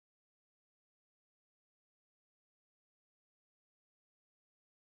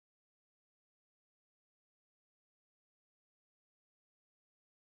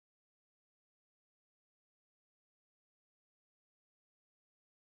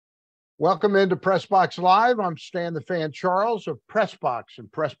Welcome into PressBox Live. I'm Stan the Fan Charles of PressBox and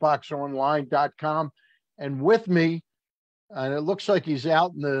PressBoxOnline.com. And with me, and it looks like he's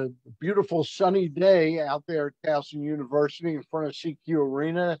out in the beautiful sunny day out there at Towson University in front of CQ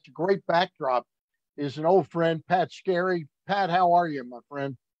Arena. That's a great backdrop. Is an old friend, Pat Skerry. Pat, how are you, my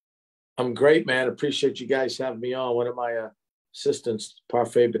friend? I'm great, man. Appreciate you guys having me on. One of my assistants,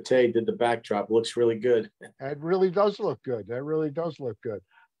 Parfait Bate, did the backdrop. Looks really good. It really does look good. That really does look good.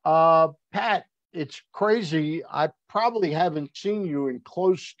 Pat, it's crazy. I probably haven't seen you in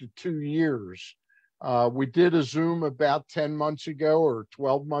close to 2 years. We did a Zoom about 10 months ago or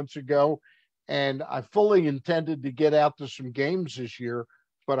 12 months ago, and I fully intended to get out to some games this year,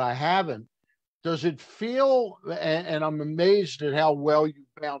 but I haven't. Does it feel, and I'm amazed at how well you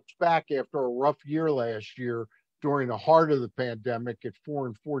bounced back after a rough year last year during the heart of the pandemic at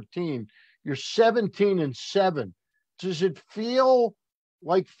 4-14. You're 17-7. Does it feel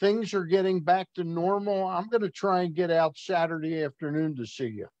like things are getting back to normal? I'm going to try and get out Saturday afternoon to see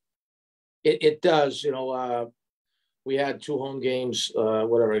you. It does. We had two home games,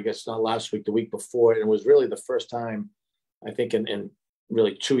 I guess not last week, the week before. And it was really the first time, I think, in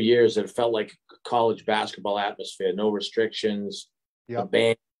really 2 years that it felt like college basketball atmosphere, no restrictions. Yep. The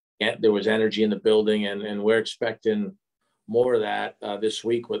band, there was energy in the building, and we're expecting more of that this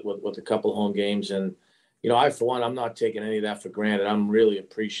week with a couple of home games. And for one, I'm not taking any of that for granted. I'm really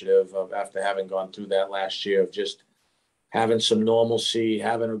appreciative of, after having gone through that last year, of just having some normalcy,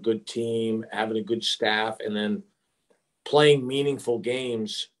 having a good team, having a good staff, and then playing meaningful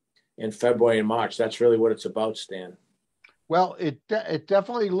games in February and March. That's really what it's about, Stan. Well, it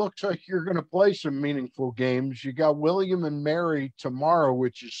definitely looks like you're going to play some meaningful games. You got William and Mary tomorrow,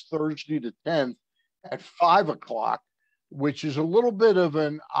 which is Thursday the 10th at 5 o'clock, which is a little bit of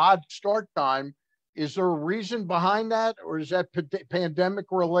an odd start time. Is there a reason behind that, or is that pandemic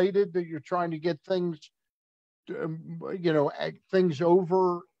related that you're trying to get things, things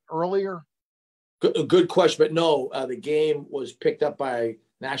over earlier? Good question, but no, the game was picked up by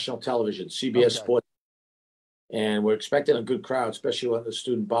national television, CBS Sports, and we're expecting a good crowd, especially with the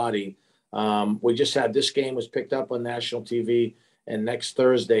student body. We just had this game was picked up on national TV, and next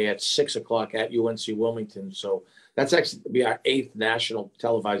Thursday at 6 o'clock at UNC Wilmington. So that's actually be our 8th national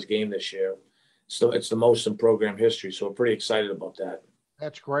televised game this year. So it's the most in program history. So we're pretty excited about that.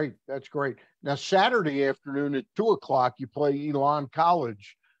 That's great. That's great. Now, Saturday afternoon at 2 o'clock, you play Elon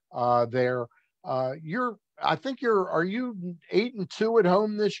College there. Are you 8-2 at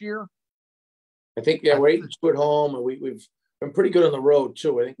home this year? I think, we're 8-2 at home, and we've been pretty good on the road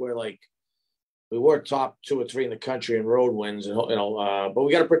too. I think we were top 2 or 3 in the country in road wins, and but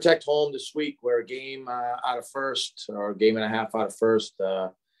we got to protect home this week. We're a game out of first, or a game and a half out of first.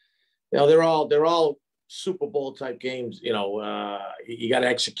 They're all Super Bowl type games. You got to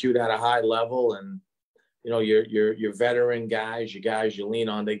execute at a high level, and your veteran guys, your guys you lean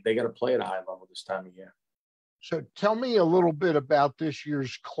on, they got to play at a high level this time of year. So tell me a little bit about this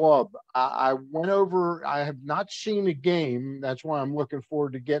year's club. I went over, I have not seen a game. That's why I'm looking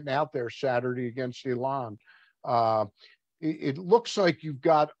forward to getting out there Saturday against Elon. It looks like you've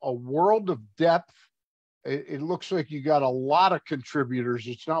got a world of depth. It looks like you got a lot of contributors.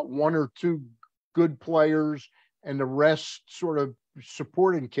 It's not one or two good players and the rest sort of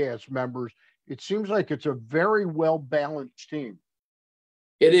supporting cast members. It seems like it's a very well-balanced team.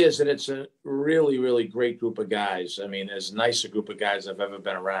 It is, and it's a really, really great group of guys. I mean, as nice a group of guys I've ever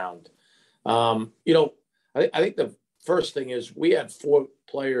been around. I think the first thing is we had 4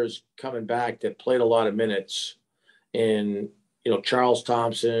 players coming back that played a lot of minutes in, Charles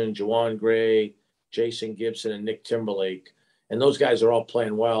Thompson, Juwan Gray, Jason Gibson, and Nick Timberlake. And those guys are all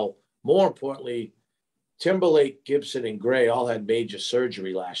playing well. More importantly, Timberlake, Gibson, and Gray all had major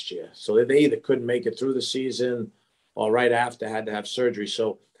surgery last year. So they either couldn't make it through the season or right after had to have surgery.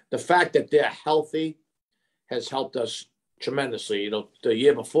 So the fact that they're healthy has helped us tremendously. The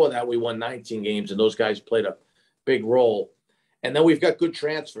year before that, we won 19 games, and those guys played a big role. And then we've got good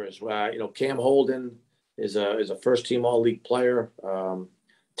transfers. Cam Holden is a first-team All-League player.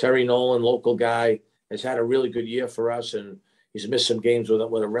 Terry Nolan, local guy, has had a really good year for us, and he's missed some games with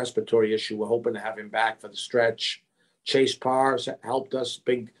a respiratory issue. We're hoping to have him back for the stretch. Chase Parr's helped us,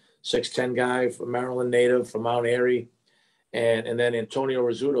 big 6'10" guy, from Maryland native, from Mount Airy. And then Antonio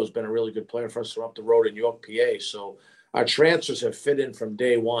Rizzuto has been a really good player for us from up the road in York, PA. So our transfers have fit in from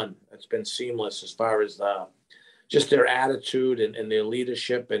day one. It's been seamless as far as just their attitude and their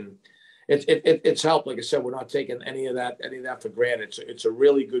leadership. And it's helped. Like I said, we're not taking any of that for granted. It's a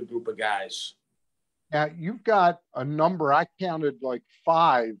really good group of guys. Now, you've got a number, I counted like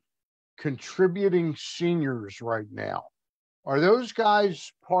 5 contributing seniors right now. Are those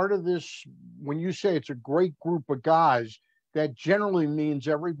guys part of this? When you say it's a great group of guys, that generally means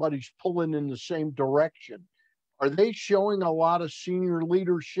everybody's pulling in the same direction. Are they showing a lot of senior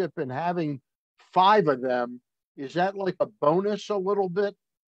leadership and having five of them? Is that like a bonus a little bit?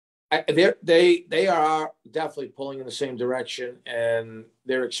 They are definitely pulling in the same direction, and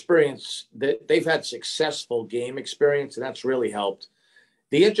their experience, they've had successful game experience, and that's really helped.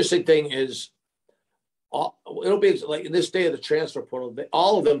 The interesting thing is, it'll be like in this day of the transfer portal,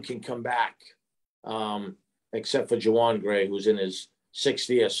 all of them can come back, except for Jawan Gray, who's in his sixth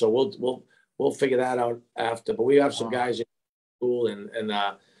year. So we'll figure that out after. But we have some guys in school, and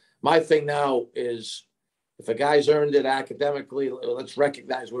my thing now is, if a guy's earned it academically, let's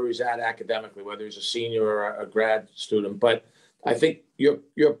recognize where he's at academically, whether he's a senior or a grad student. But I think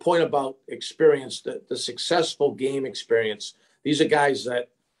your point about experience, the successful game experience, these are guys that,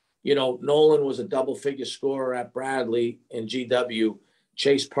 Nolan was a double-figure scorer at Bradley in GW.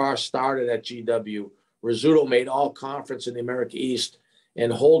 Chase Parr started at GW. Rizzuto made all-conference in the America East,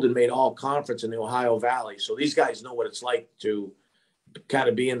 and Holden made all-conference in the Ohio Valley. So these guys know what it's like to kind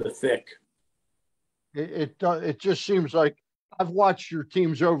of be in the thick. It just seems like I've watched your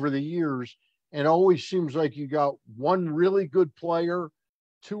teams over the years, and it always seems like you got one really good player,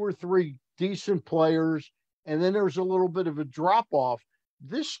 two or three decent players, and then there's a little bit of a drop off.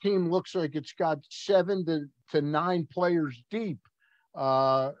 This team looks like it's got 7 to 9 players deep.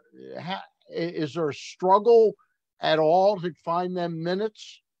 Is there a struggle at all to find them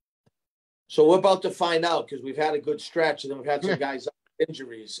minutes? So we're about to find out, because we've had a good stretch, and then we've had some guys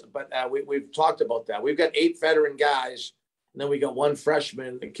injuries, but we've talked about that. We've got 8 veteran guys, and then we got 1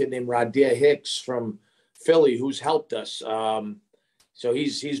 freshman, a kid named Radir Hicks from Philly, who's helped us. So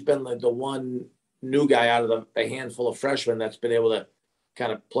he's been the one new guy out of the handful of freshmen that's been able to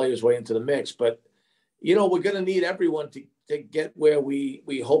kind of play his way into the mix. But we're going to need everyone to get where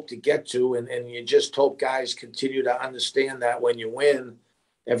we hope to get to, and you just hope guys continue to understand that when you win,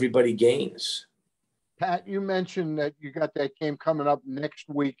 everybody gains. Pat, you mentioned that you got that game coming up next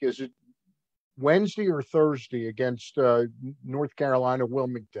week. Is it Wednesday or Thursday against North Carolina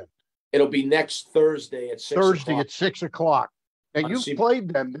Wilmington? It'll be next Thursday at 6 Thursday o'clock. At 6 o'clock. Now you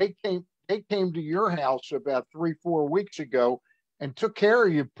played them. They came to your house about 3-4 weeks ago and took care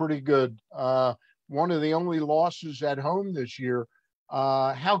of you pretty good. One of the only losses at home this year.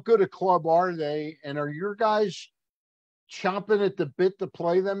 How good a club are they? And are your guys chomping at the bit to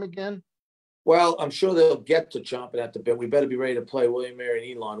play them again? Well, I'm sure they'll get to chomping at the bit. We better be ready to play William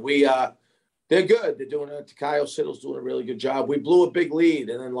Mary and Elon. They're good. They're doing it. Takayo Siddle's doing a really good job. We blew a big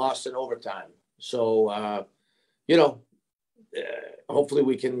lead and then lost in overtime. So, hopefully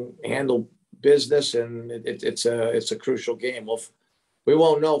we can handle business, and it's a crucial game. We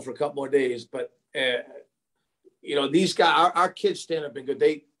won't know for a couple more days, but these guys, our kids stand up and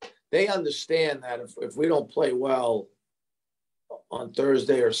good. They understand that if we don't play well on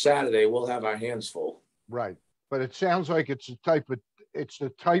Thursday or Saturday, we'll have our hands full. Right. But it sounds like it's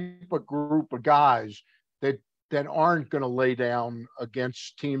the type of group of guys that aren't going to lay down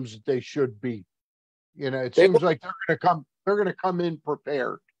against teams that they should beat. It seems like they're going to come in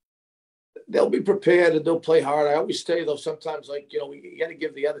prepared. They'll be prepared and they'll play hard. I always say, though, sometimes, we got to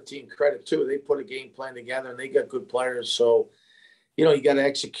give the other team credit too. They put a game plan together and they got good players. So, you got to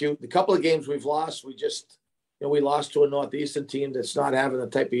execute. The couple of games we've lost, we lost to a Northeastern team that's not having the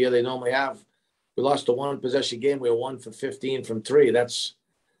type of year they normally have. We lost a 1-possession game. We were 1 for 15 from 3.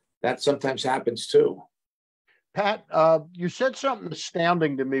 That sometimes happens too. Pat, you said something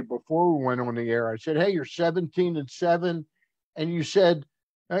astounding to me before we went on the air. I said, "Hey, you're 17-7," and you said,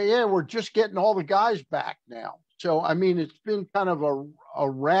 "Yeah, we're just getting all the guys back now." So, I mean, it's been kind of a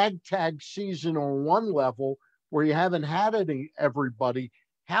ragtag season on one level where you haven't had everybody.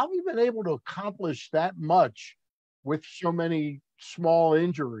 How have you been able to accomplish that much with so many small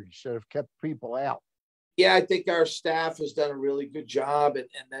injuries that have kept people out? Yeah, I think our staff has done a really good job. And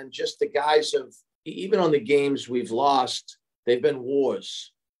then just the guys even on the games we've lost, they've been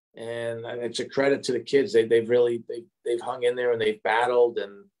wars. And it's a credit to the kids. They've hung in there and they've battled.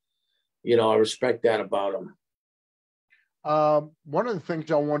 And, I respect that about them. One of the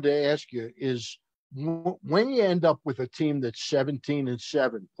things I wanted to ask you is, when you end up with a team that's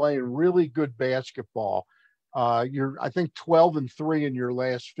 17-7, playing really good basketball, you're, I think, 12-3 in your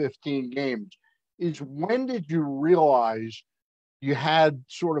last 15 games. When did you realize you had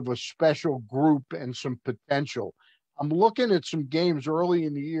sort of a special group and some potential? I'm looking at some games early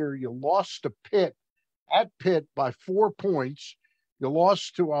in the year. You lost to Pitt at Pitt by 4 points. You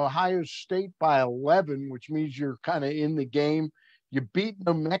lost to Ohio State by 11, which means you're kind of in the game. You beat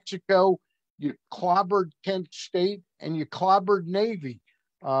New Mexico. you clobbered Kent State, and you clobbered Navy.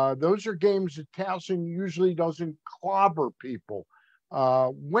 Those are games that Towson usually doesn't clobber people.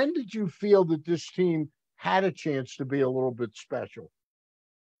 When did you feel that this team had a chance to be a little bit special?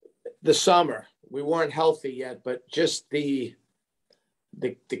 The summer. We weren't healthy yet, but just the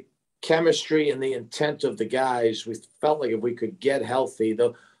chemistry and the intent of the guys, we felt like if we could get healthy,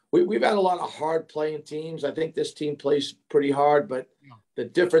 though we've had a lot of hard playing teams. I think this team plays pretty hard, but the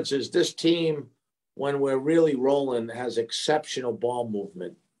difference is this team, when we're really rolling, has exceptional ball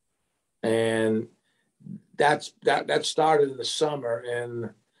movement. And that started in the summer.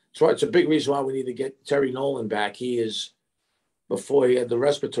 And so it's a big reason why we need to get Terry Nolan back. He is, before he had the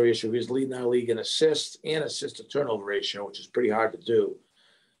respiratory issue, he was leading our league in assists and assist to turnover ratio, which is pretty hard to do.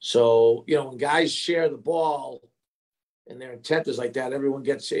 So, when guys share the ball and their intent is like that, everyone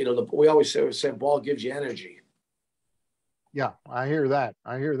gets, we always say ball gives you energy. Yeah, I hear that.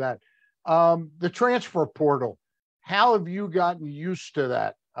 The transfer portal, how have you gotten used to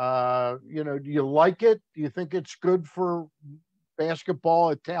that? Do you like it? Do you think it's good for basketball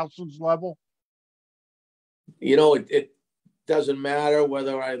at Towson's level? It doesn't matter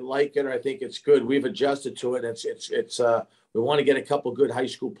whether I like it or I think it's good. We've adjusted to it. It's we want to get a couple good high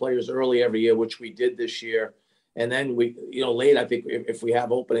school players early every year, which we did this year. And then we, late, I think if we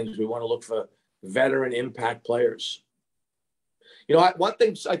have openings, we want to look for veteran impact players. One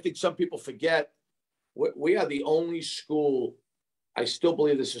thing I think some people forget, we are the only school, I still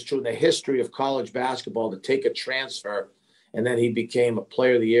believe this is true, in the history of college basketball to take a transfer, and then he became a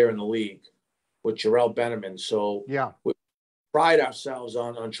player of the year in the league with Jarrell Benjamin. So yeah, we pride ourselves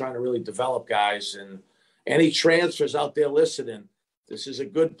on trying to really develop guys. And any transfers out there listening, this is a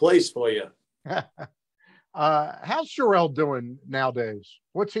good place for you. How's Jarrell doing nowadays?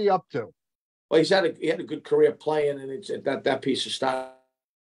 What's he up to? Well, he had a good career playing, and it's that piece of stock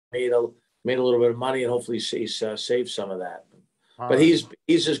made a little bit of money, and hopefully he's saved some of that. But he's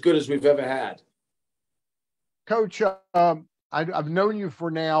as good as we've ever had. Coach, I've known you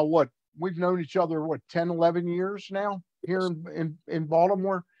for now, we've known each other, 10, 11 years now here in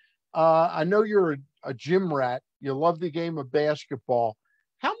Baltimore. I know you're a gym rat. You love the game of basketball.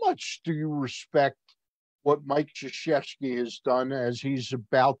 How much do you respect what Mike Krzyzewski has done as he's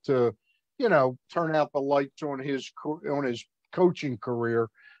about to, turn out the lights on his coaching career?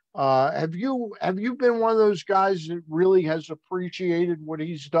 Have you been one of those guys that really has appreciated what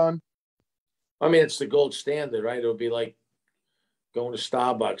he's done? I mean, it's the gold standard, right? It would be like going to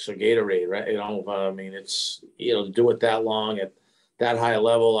Starbucks or Gatorade, right? I mean, it's, to do it that long at that high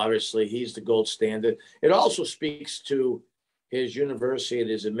level, obviously he's the gold standard. It also speaks to his university and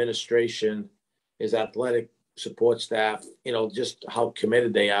his administration, his athletic support staff, just how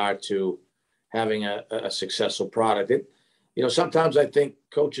committed they are to having a successful product. Sometimes I think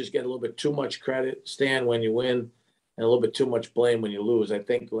coaches get a little bit too much credit, Stan, when you win, and a little bit too much blame when you lose. I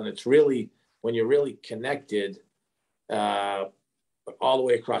think when you're really connected all the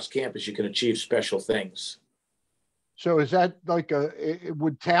way across campus, you can achieve special things. So is that like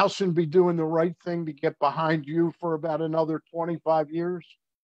would Towson be doing the right thing to get behind you for about another 25 years?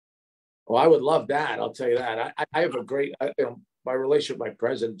 Well, I would love that. I'll tell you that. I have a great, my relationship with my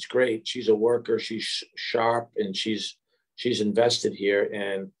president's great. She's a worker. She's sharp, and she's invested here.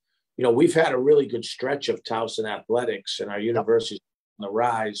 And, we've had a really good stretch of Towson athletics, and our university's on the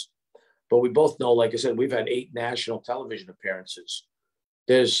rise. But we both know, like I said, we've had 8 national television appearances.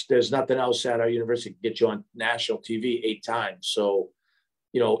 There's nothing else at our university can get you on national TV 8 times. So,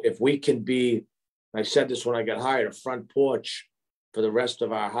 if we can be, I said this when I got hired, a front porch for the rest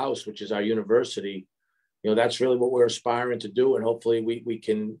of our house, which is our university, that's really what we're aspiring to do. And hopefully we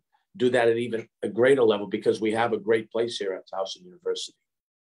can do that at even a greater level, because we have a great place here at Towson University.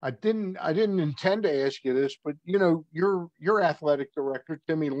 I didn't intend to ask you this, but your athletic director,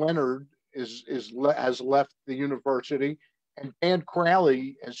 Timmy Leonard, has left the university, and Dan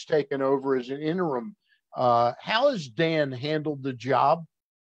Crowley has taken over as an interim. How has Dan handled the job?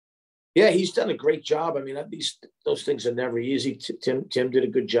 Yeah, he's done a great job. I mean, those things are never easy. Tim did a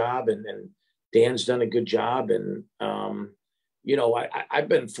good job, and Dan's done a good job. And, I've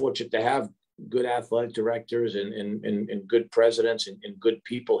been fortunate to have good athletic directors and good presidents and good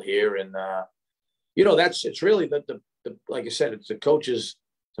people here. And, it's really the like I said, it's the coaches.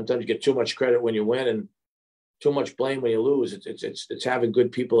 Sometimes you get too much credit when you win and too much blame when you lose. It's having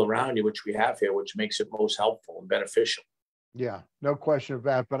good people around you, which we have here, which makes it most helpful and beneficial. Yeah, no question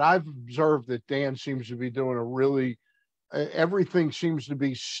about it. But I've observed that Dan seems to be doing everything seems to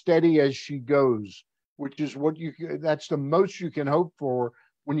be steady as she goes, which is that's the most you can hope for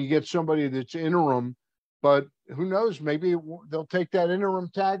when you get somebody that's interim But who knows? Maybe they'll take that interim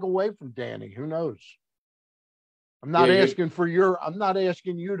tag away from Danny. Who knows? I'm not asking for I'm not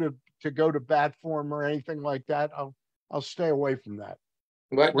asking you to go to bat for him or anything like that. I'll stay away from that.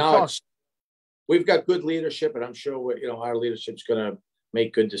 But no, we've got good leadership, and I'm sure our leadership's going to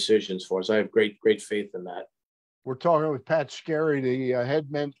make good decisions for us. I have great faith in that. We're talking with Pat Skerry, the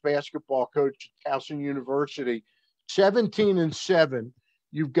head men's basketball coach at Towson University. 17-7.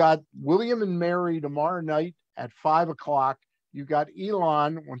 You've got William and Mary tomorrow night at 5:00. You got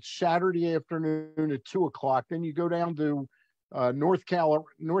Elon on Saturday afternoon at 2:00. Then you go down to North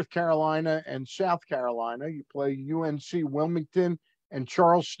Carolina and South Carolina. You play UNC Wilmington and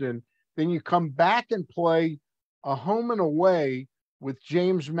Charleston. Then you come back and play a home and away with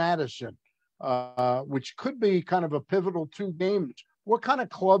James Madison, which could be kind of a pivotal 2 games. What kind of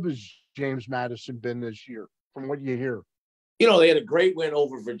club has James Madison been this year, from what you hear? They had a great win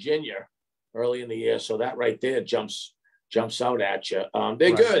over Virginia early in the year, so that right there jumps out at you.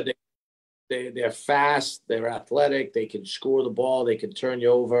 They're good. They're fast. They're athletic. They can score the ball. They can turn you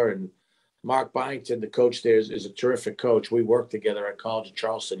over. And Mark Byington, the coach there, is a terrific coach. We worked together at College of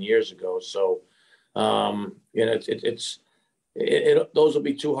Charleston years ago. So, those will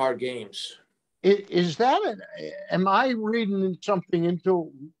be 2 hard games. Is that am I reading something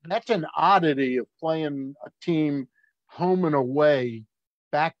into that's an oddity of playing a team home and away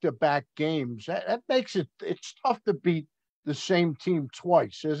back-to-back games? That makes it's tough to beat the same team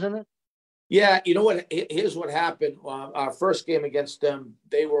twice, isn't it? Yeah, you know what? Here's what happened. Our first game against them,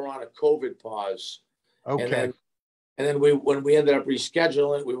 they were on a COVID pause. Okay. And then when we ended up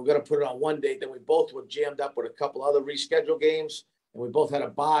rescheduling, we were going to put it on one date. Then we both were jammed up with a couple other rescheduled games, and we both had a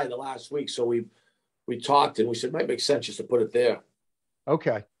bye the last week. So we talked, and we said it might make sense just to put it there.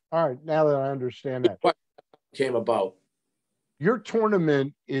 Okay. All right. Now that I understand that. What came about? Your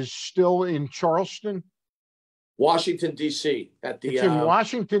tournament is still in Charleston? Washington, D.C. It's in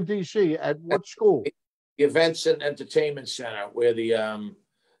Washington, D.C. At what school? The Events and Entertainment Center, where the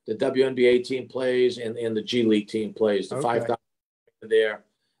WNBA team plays and the G League team plays. The 5,000 there,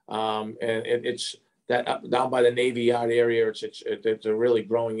 and it's that down by the Navy Yard area. It's a really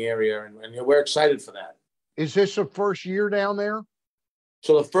growing area, and we're excited for that. Is this the first year down there?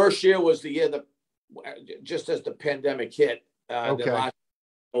 So the first year was the year that just as the pandemic hit. The last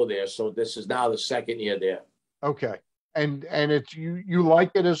year there. So this is now the second year there. Okay. And it's you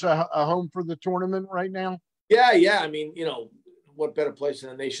like it as a home for the tournament right now? Yeah. I mean, what better place in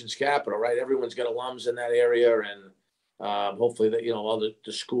the nation's capital, right? Everyone's got alums in that area, and hopefully that all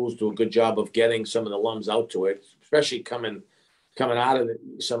the schools do a good job of getting some of the alums out to it, especially coming out of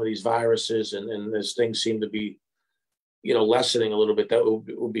some of these viruses, and as things seem to be, lessening a little bit. That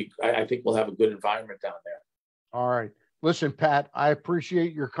will be. I think we'll have a good environment down there. All right. Listen, Pat, I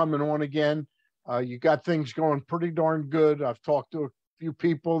appreciate your coming on again. You got things going pretty darn good. I've talked to a few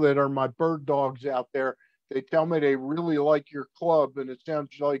people that are my bird dogs out there. They tell me they really like your club, and it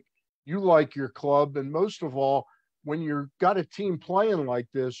sounds like you like your club. And most of all, when you've got a team playing like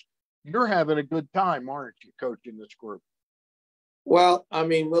this, you're having a good time, aren't you, coaching this group? Well, I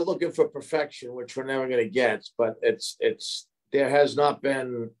mean, we're looking for perfection, which we're never going to get, but there has not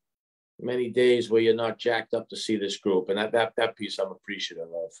been many days where you're not jacked up to see this group. And that piece I'm appreciative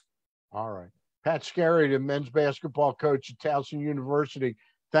of. All right. Pat Skerry, the men's basketball coach at Towson University.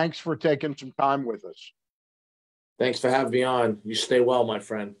 Thanks for taking some time with us. Thanks for having me on. You stay well, my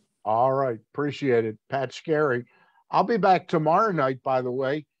friend. All right. Appreciate it. Pat Skerry. I'll be back tomorrow night, by the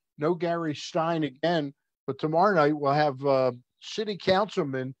way. No Gary Stein again, but tomorrow night we'll have City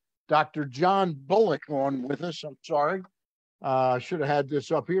Councilman Dr. John Bullock on with us. I'm sorry. I should have had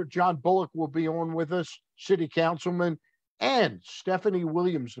this up here. John Bullock will be on with us, City Councilman, and Stephanie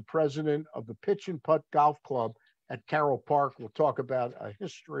Williams, the president of the Pitch and Putt Golf Club at Carroll Park. We'll talk about a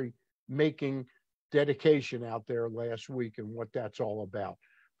history-making dedication out there last week and what that's all about.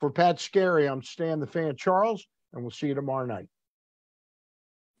 For Pat Skerry, I'm Stan the Fan Charles, and we'll see you tomorrow night.